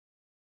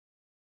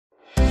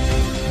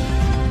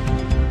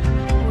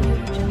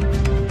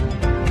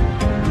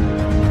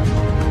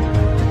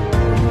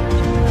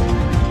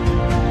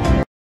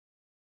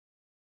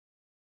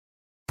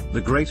The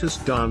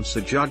Greatest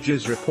Dancer judge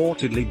is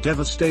reportedly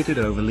devastated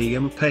over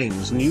Liam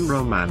Payne's new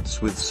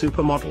romance with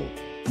supermodel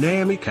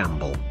Naomi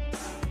Campbell.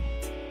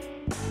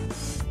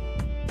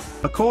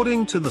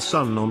 According to The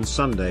Sun on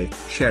Sunday,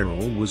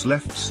 Cheryl was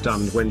left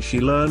stunned when she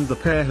learned the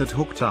pair had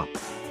hooked up.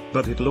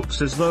 But it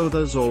looks as though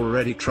there's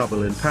already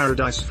trouble in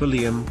paradise for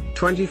Liam,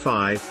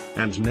 25,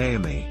 and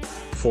Naomi,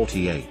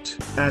 48,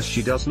 as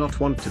she does not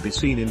want to be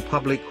seen in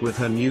public with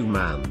her new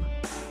man.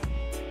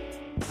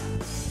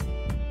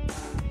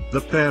 The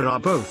pair are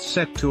both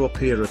set to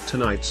appear at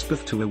tonight's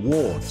BAFTA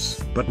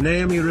Awards, but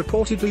Naomi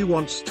reportedly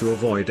wants to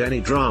avoid any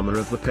drama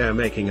of the pair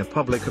making a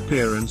public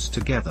appearance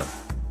together.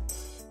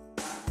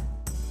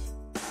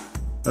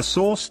 A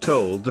source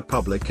told the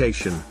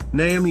publication,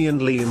 Naomi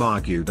and Liam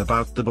argued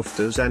about the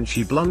BAFTAs and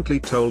she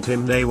bluntly told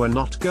him they were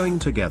not going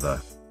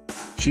together.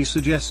 She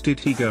suggested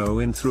he go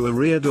in through a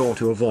rear door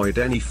to avoid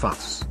any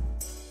fuss.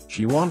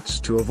 She wants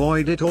to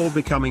avoid it all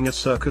becoming a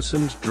circus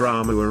and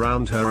drama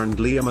around her and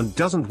Liam and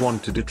doesn't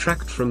want to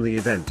detract from the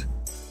event.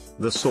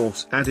 The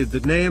source added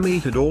that Naomi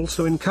had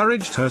also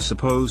encouraged her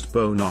supposed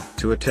beau not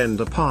to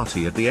attend a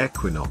party at the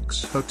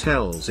Equinox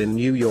Hotels in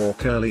New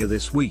York earlier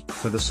this week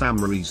for the same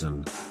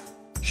reason.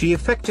 She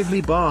effectively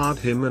barred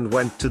him and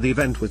went to the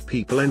event with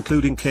people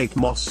including Kate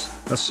Moss,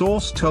 a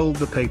source told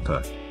the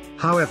paper.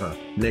 However,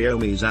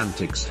 Naomi's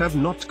antics have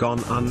not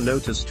gone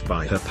unnoticed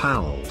by her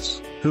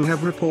pals, who have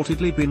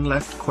reportedly been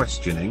left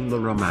questioning the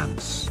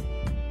romance.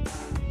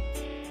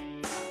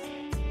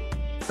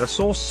 A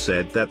source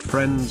said that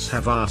friends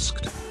have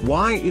asked,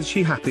 why is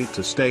she happy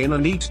to stay in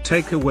and eat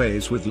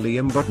takeaways with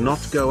Liam but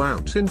not go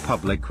out in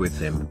public with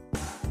him?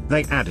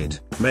 They added,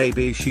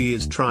 maybe she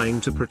is trying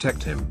to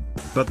protect him,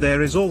 but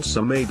there is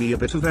also maybe a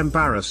bit of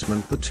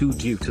embarrassment the two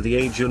due to the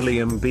age and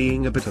Liam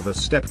being a bit of a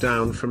step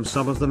down from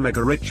some of the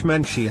mega-rich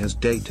men she has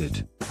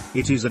dated.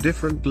 It is a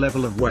different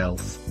level of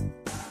wealth.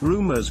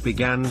 Rumors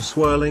began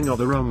swirling of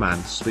the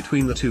romance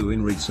between the two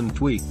in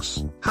recent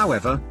weeks.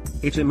 However,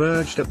 it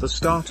emerged at the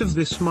start of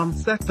this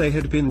month that they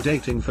had been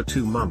dating for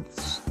 2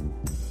 months.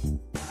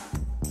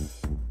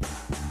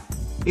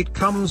 It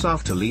comes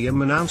after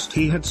Liam announced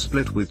he had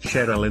split with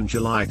Cheryl in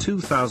July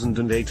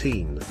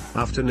 2018,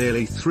 after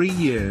nearly 3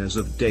 years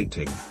of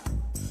dating.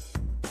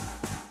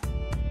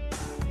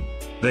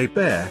 They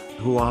pair,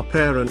 who are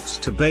parents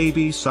to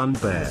baby son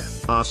Bear,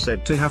 are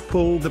said to have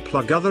pulled the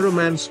plug on the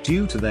romance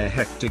due to their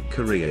hectic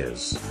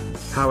careers.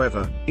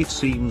 However, it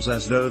seems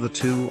as though the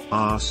two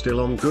are still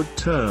on good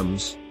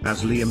terms,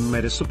 as Liam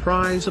made a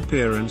surprise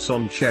appearance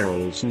on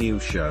Cheryl's new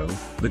show,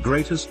 The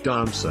Greatest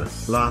Dancer,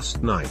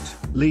 last night,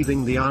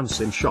 leaving the aunts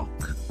in shock.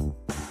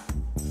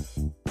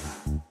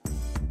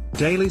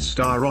 Daily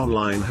Star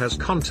Online has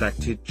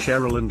contacted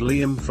Cheryl and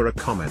Liam for a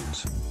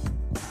comment.